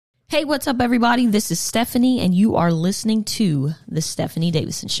Hey, what's up, everybody? This is Stephanie, and you are listening to The Stephanie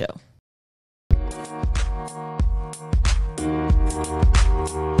Davison Show.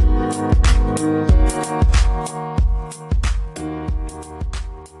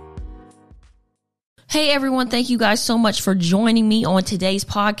 Hey, everyone. Thank you guys so much for joining me on today's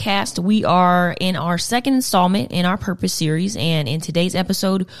podcast. We are in our second installment in our purpose series, and in today's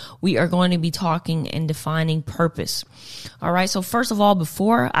episode, we are going to be talking and defining purpose. All right. So first of all,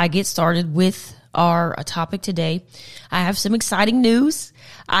 before I get started with our topic today, I have some exciting news.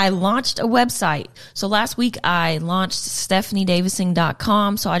 I launched a website. So last week I launched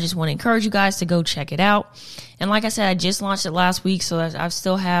stephaniedavison.com. So I just want to encourage you guys to go check it out. And like I said, I just launched it last week. So I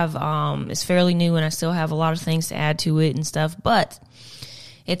still have, it's fairly new and I still have a lot of things to add to it and stuff, but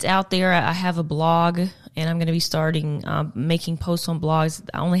it's out there. I have a blog and I'm going to be starting, making posts on blogs.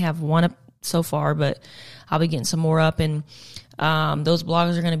 I only have one up so far, but I'll be getting some more up, and those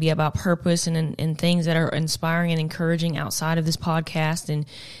blogs are going to be about purpose and things that are inspiring and encouraging outside of this podcast. And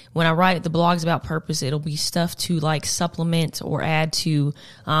when I write the blogs about purpose, it'll be stuff to like supplement or add to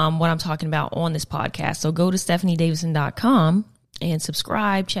what I'm talking about on this podcast. So go to stephaniedavison.com and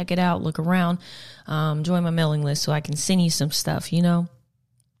subscribe, check it out, look around, join my mailing list so I can send you some stuff, you know.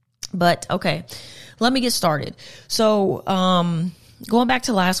 But okay, let me get started. So going back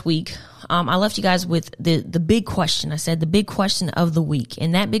to last week, I left you guys with the big question. I said the big question of the week.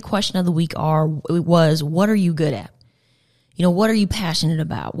 And that big question of the week was, what are you good at? You know, what are you passionate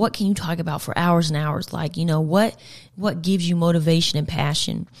about? What can you talk about for hours and hours? Like, you know, what gives you motivation and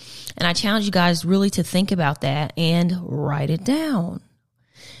passion? And I challenge you guys really to think about that and write it down.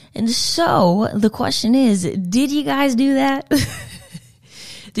 And so the question is, did you guys do that?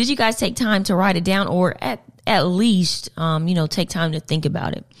 Did you guys take time to write it down, or at least, take time to think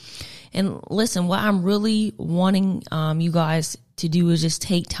about it? And listen, what I'm really wanting you guys to do is just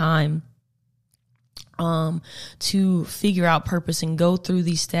take time to figure out purpose and go through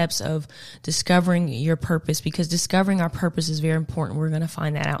these steps of discovering your purpose, because discovering our purpose is very important. We're going to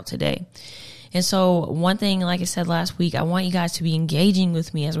find that out today. And so one thing, like I said last week, I want you guys to be engaging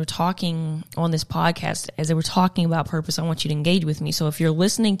with me as we're talking on this podcast, as we're talking about purpose. I want you to engage with me. So if you're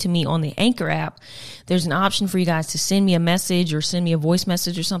listening to me on the Anchor app, there's an option for you guys to send me a message or send me a voice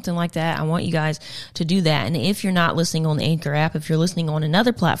message or something like that. I want you guys to do that. And if you're not listening on the Anchor app, if you're listening on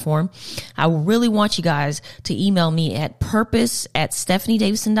another platform, I really want you guys to email me at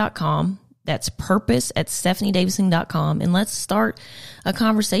purpose@stephaniedavison.com. That's purpose@stephaniedavison.com. And let's start a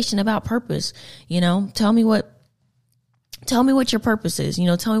conversation about purpose. You know, tell me what your purpose is. You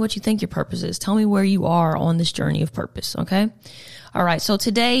know, tell me what you think your purpose is. Tell me where you are on this journey of purpose. Okay. All right. So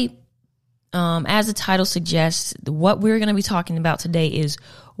today, as the title suggests, what we're going to be talking about today is,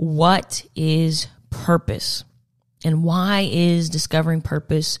 what is purpose, and why is discovering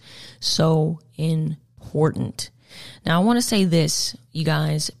purpose so important? Now, I want to say this, you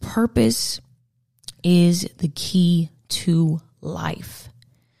guys. Purpose is the key to life.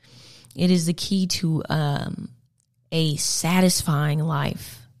 It is the key to a satisfying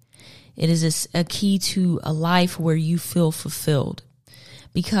life. It is a key to a life where you feel fulfilled.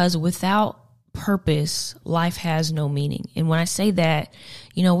 Because without purpose, life has no meaning. And when I say that,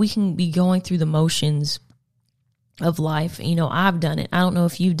 you know, we can be going through the motions of life. You know, I've done it. I don't know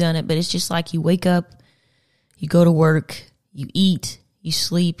if you've done it, but it's just like you wake up, you go to work, you eat, you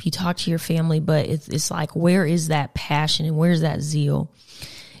sleep, you talk to your family, but it's like, where is that passion and where's that zeal?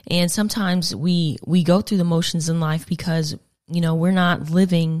 And sometimes we go through the motions in life because, you know, we're not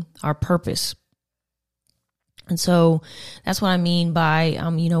living our purpose. And so that's what I mean by,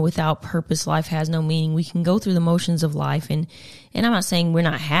 without purpose, life has no meaning. We can go through the motions of life, and I'm not saying we're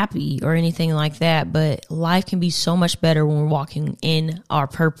not happy or anything like that, but life can be so much better when we're walking in our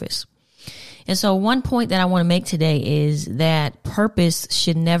purpose. And so one point that I want to make today is that purpose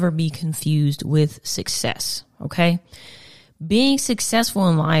should never be confused with success, okay? Being successful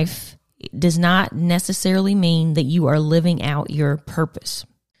in life does not necessarily mean that you are living out your purpose.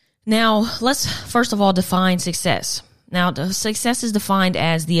 Now, let's first of all define success. Now, success is defined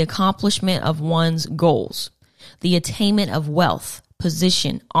as the accomplishment of one's goals, the attainment of wealth,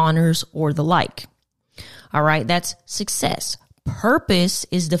 position, honors, or the like. All right, that's success. Purpose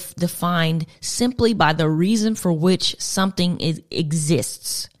is defined simply by the reason for which something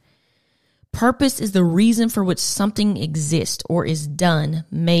exists. Purpose is the reason for which something exists or is done,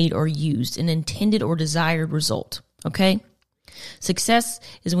 made, or used, an intended or desired result. Okay? Success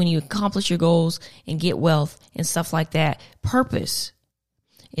is when you accomplish your goals and get wealth and stuff like that. Purpose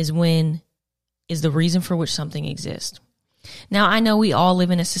is the reason for which something exists. Now, I know we all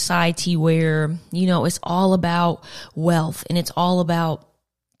live in a society where, it's all about wealth and it's all about,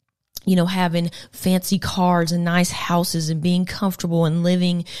 having fancy cars and nice houses and being comfortable and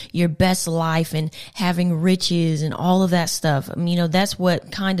living your best life and having riches and all of that stuff. That's what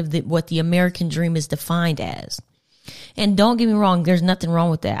what the American dream is defined as. And don't get me wrong, there's nothing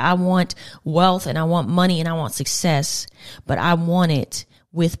wrong with that. I want wealth and I want money and I want success, but I want it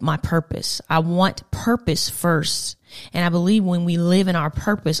with my purpose. I want purpose first. And I believe when we live in our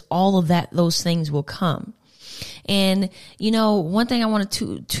purpose, all of those things will come. And, one thing I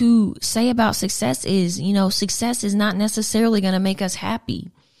wanted to say about success is, success is not necessarily going to make us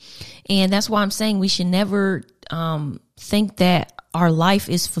happy. And that's why I'm saying we should never think that our life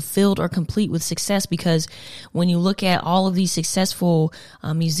is fulfilled or complete with success, because when you look at all of these successful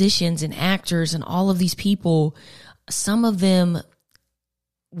musicians and actors and all of these people, some of them,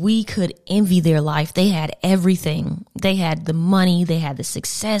 we could envy their life. They had everything. They had the money, they had the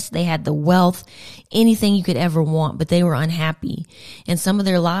success, they had the wealth, anything you could ever want, but they were unhappy. And some of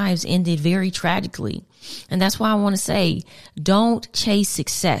their lives ended very tragically. And that's why I want to say, don't chase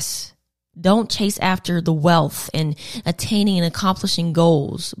success. Don't chase after the wealth and attaining and accomplishing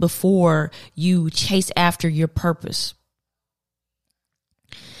goals before you chase after your purpose.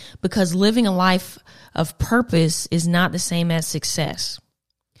 Because living a life of purpose is not the same as success.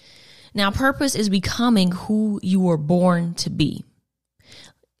 Now, purpose is becoming who you were born to be.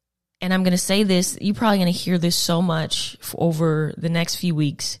 And I'm going to say this, you're probably going to hear this so much over the next few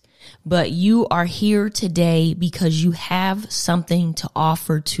weeks, but you are here today because you have something to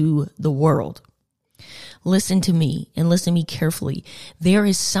offer to the world. Listen to me and listen to me carefully. There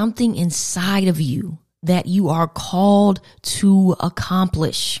is something inside of you that you are called to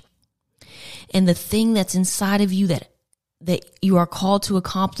accomplish. And the thing that's inside of you that you are called to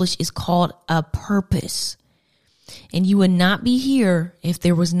accomplish is called a purpose. And you would not be here if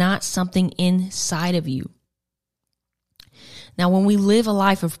there was not something inside of you. Now, when we live a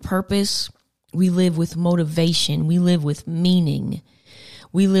life of purpose, we live with motivation. We live with meaning.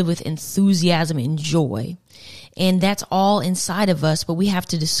 We live with enthusiasm and joy. And that's all inside of us, but we have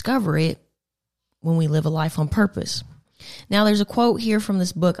to discover it when we live a life on purpose. Now, there's a quote here from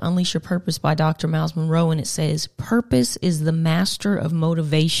this book, Unleash Your Purpose by Dr. Miles Monroe, and it says, "Purpose is the master of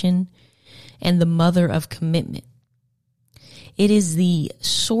motivation and the mother of commitment. It is the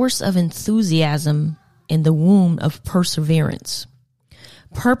source of enthusiasm and the womb of perseverance.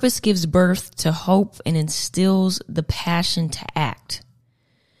 Purpose gives birth to hope and instills the passion to act."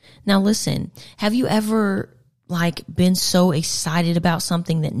 Now, listen, have you ever been so excited about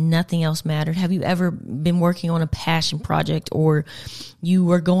something that nothing else mattered? Have you ever been working on a passion project, or you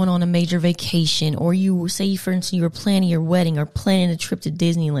were going on a major vacation, or you say, for instance, you were planning your wedding or planning a trip to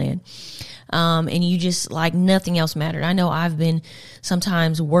Disneyland, and you just nothing else mattered? I know I've been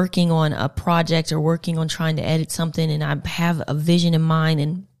sometimes working on a project or working on trying to edit something, and I have a vision in mind,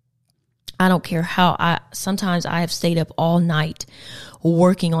 and I don't care sometimes I have stayed up all night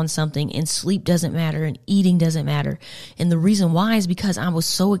working on something, and sleep doesn't matter and eating doesn't matter. And the reason why is because I was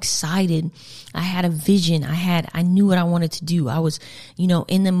so excited. I had a vision. I knew what I wanted to do. I was,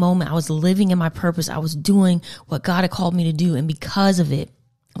 in the moment, I was living in my purpose. I was doing what God had called me to do. And because of it,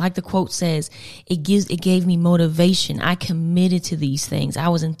 like the quote says, it gave me motivation. I committed to these things. I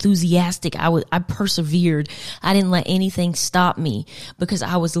was enthusiastic. I persevered. I didn't let anything stop me because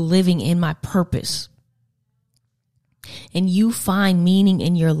I was living in my purpose. And you find meaning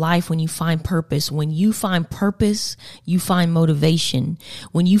in your life when you find purpose. When you find purpose, you find motivation.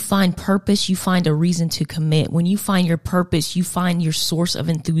 When you find purpose, you find a reason to commit. When you find your purpose, you find your source of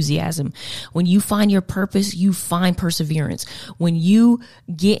enthusiasm. When you find your purpose, you find perseverance. When you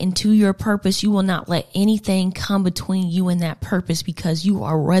get into your purpose, you will not let anything come between you and that purpose, because you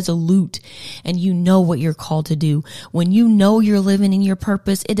are resolute and you know what you're called to do. When you know you're living in your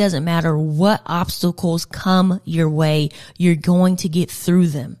purpose, it doesn't matter what obstacles come your way. You're going to get through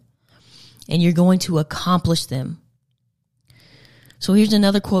them and you're going to accomplish them. So here's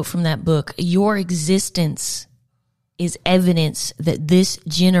another quote from that book. "Your existence is evidence that this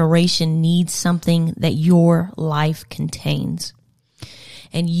generation needs something that your life contains.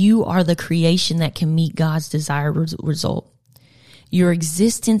 And you are the creation that can meet God's desired result. Your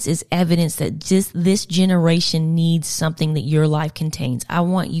existence is evidence that just this generation needs something that your life contains." I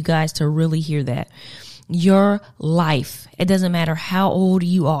want you guys to really hear that. Your life, it doesn't matter how old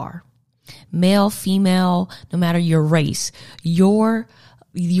you are, male, female, no matter your race, your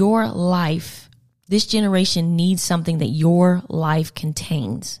life, this generation needs something that your life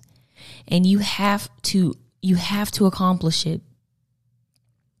contains. And you have to accomplish it.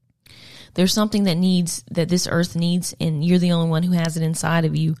 There's something that this earth needs, and you're the only one who has it inside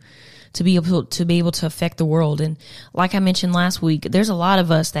of you. to be able to affect the world. And like I mentioned last week, there's a lot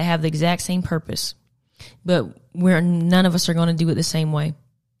of us that have the exact same purpose, but none of us are going to do it the same way.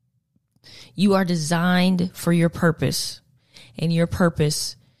 You are designed for your purpose, and your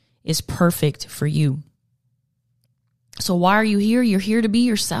purpose is perfect for you. So why are you here? You're here to be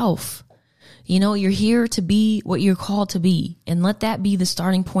yourself. You're here to be what you're called to be, and let that be the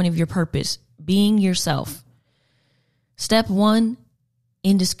starting point of your purpose, being yourself. Step one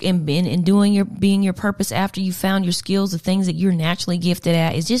in being your purpose after you found your skills, the things that you're naturally gifted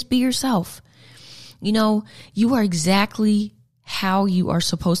at, is just be yourself. You are exactly how you are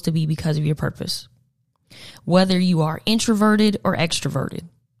supposed to be because of your purpose. Whether you are introverted or extroverted,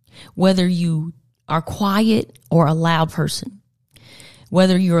 whether you are quiet or a loud person,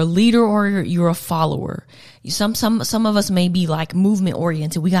 whether you're a leader or you're a follower. Some of us may be like movement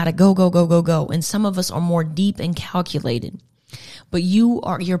oriented. We got to go, go, go, go, go. And some of us are more deep and calculated. But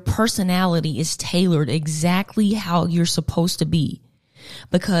your personality is tailored exactly how you're supposed to be,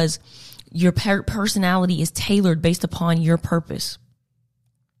 because your personality is tailored based upon your purpose.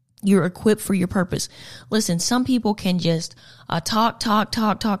 You're equipped for your purpose. Listen, some people can just talk.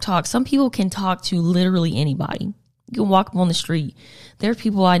 Some people can talk to literally anybody. You can walk up on the street. There are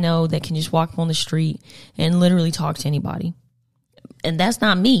people I know that can just walk up on the street and literally talk to anybody. And that's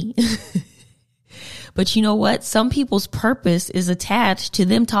not me. But you know what? Some people's purpose is attached to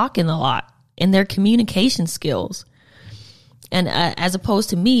them talking a lot and their communication skills. And as opposed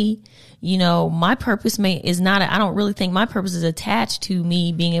to me, my purpose is not, I don't really think my purpose is attached to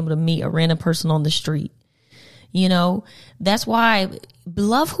me being able to meet a random person on the street. That's why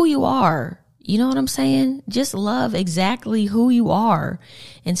love who you are. You know what I'm saying? Just love exactly who you are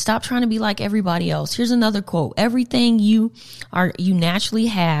and stop trying to be like everybody else. Here's another quote. Everything you naturally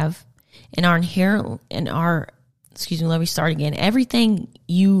have and are inherent and are, let me start again. Everything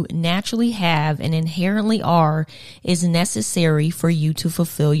you naturally have and inherently are is necessary for you to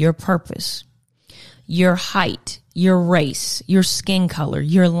fulfill your purpose. Your height, your race, your skin color,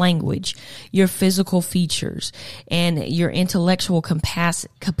 your language, your physical features, and your intellectual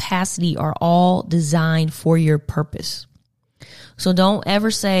capacity are all designed for your purpose. So don't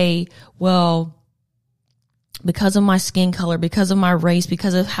ever say, well, because of my skin color, because of my race,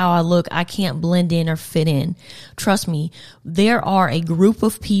 because of how I look, I can't blend in or fit in. Trust me, there are a group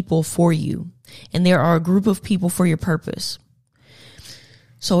of people for you, and there are a group of people for your purpose.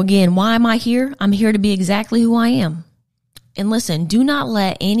 So again, why am I here? I'm here to be exactly who I am. And listen, do not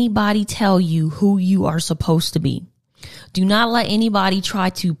let anybody tell you who you are supposed to be. Do not let anybody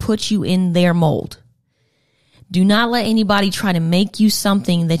try to put you in their mold. Do not let anybody try to make you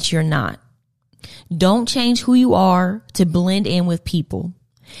something that you're not. Don't change who you are to blend in with people.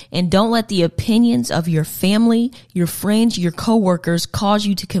 And don't let the opinions of your family, your friends, your coworkers cause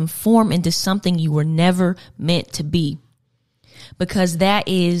you to conform into something you were never meant to be. Because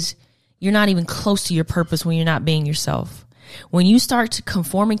you're not even close to your purpose when you're not being yourself. When you start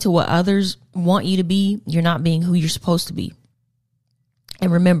conforming to what others want you to be, you're not being who you're supposed to be.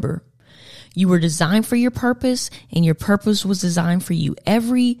 And remember, you were designed for your purpose, and your purpose was designed for you.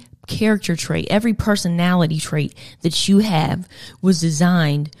 Every character trait, every personality trait that you have was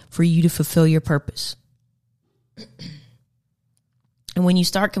designed for you to fulfill your purpose. And when you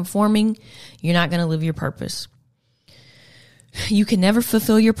start conforming, you're not going to live your purpose. You can never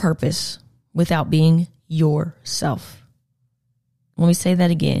fulfill your purpose without being yourself. Let me say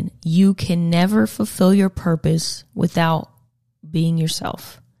that again. You can never fulfill your purpose without being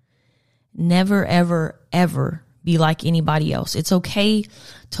yourself. Never, ever, ever be like anybody else. It's okay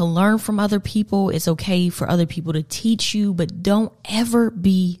to learn from other people. It's okay for other people to teach you, but don't ever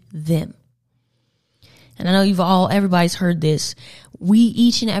be them. And I know everybody's heard this.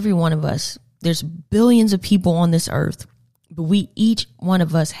 Each and every one of us, there's billions of people on this earth, but each one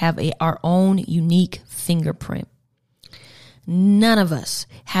of us have our own unique fingerprint. None of us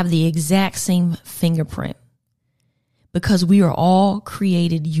have the exact same fingerprint, because we are all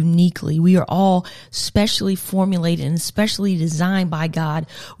created uniquely. We are all specially formulated and specially designed by God.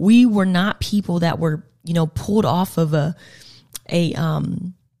 We were not people that were, pulled off of a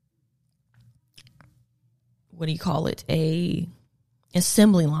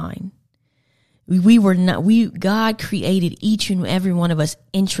assembly line. God created each and every one of us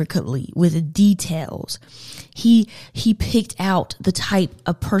intricately with details. He picked out the type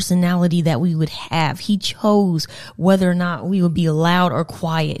of personality that we would have. He chose whether or not we would be loud or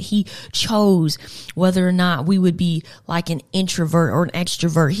quiet. He chose whether or not we would be like an introvert or an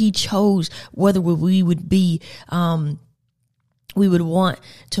extrovert. He chose whether we would be, we would want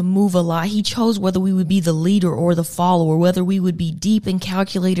to move a lot. He chose whether we would be the leader or the follower, whether we would be deep and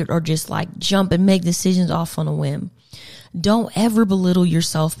calculated or just like jump and make decisions off on a whim. Don't ever belittle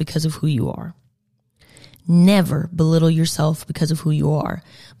yourself because of who you are. Never belittle yourself because of who you are,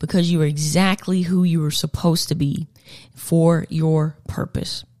 because you are exactly who you are supposed to be for your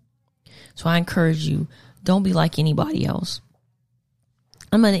purpose. So I encourage you, don't be like anybody else.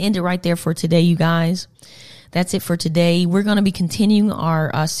 I'm going to end it right there for today, you guys. That's it for today. We're going to be continuing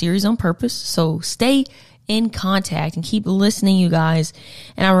our series on purpose. So stay in contact and keep listening, you guys.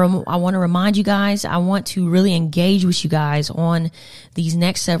 And I want to remind you guys, I want to really engage with you guys on these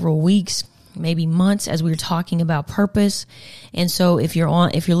next several weeks, maybe months, as we're talking about purpose. And so if you're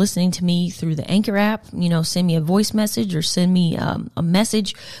listening to me through the Anchor app, send me a voice message or send me a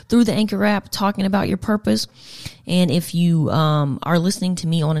message through the Anchor app talking about your purpose. And if you are listening to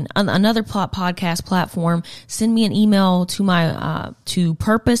me on another podcast platform, send me an email to my to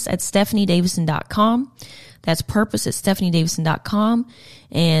purpose@stephaniedavison.com. That's purpose@stephaniedavison.com.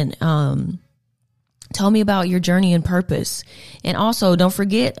 And tell me about your journey and purpose. And also, don't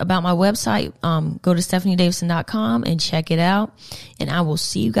forget about my website. Go to stephaniedavison.com and check it out. And I will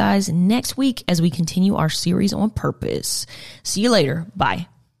see you guys next week as we continue our series on purpose. See you later. Bye.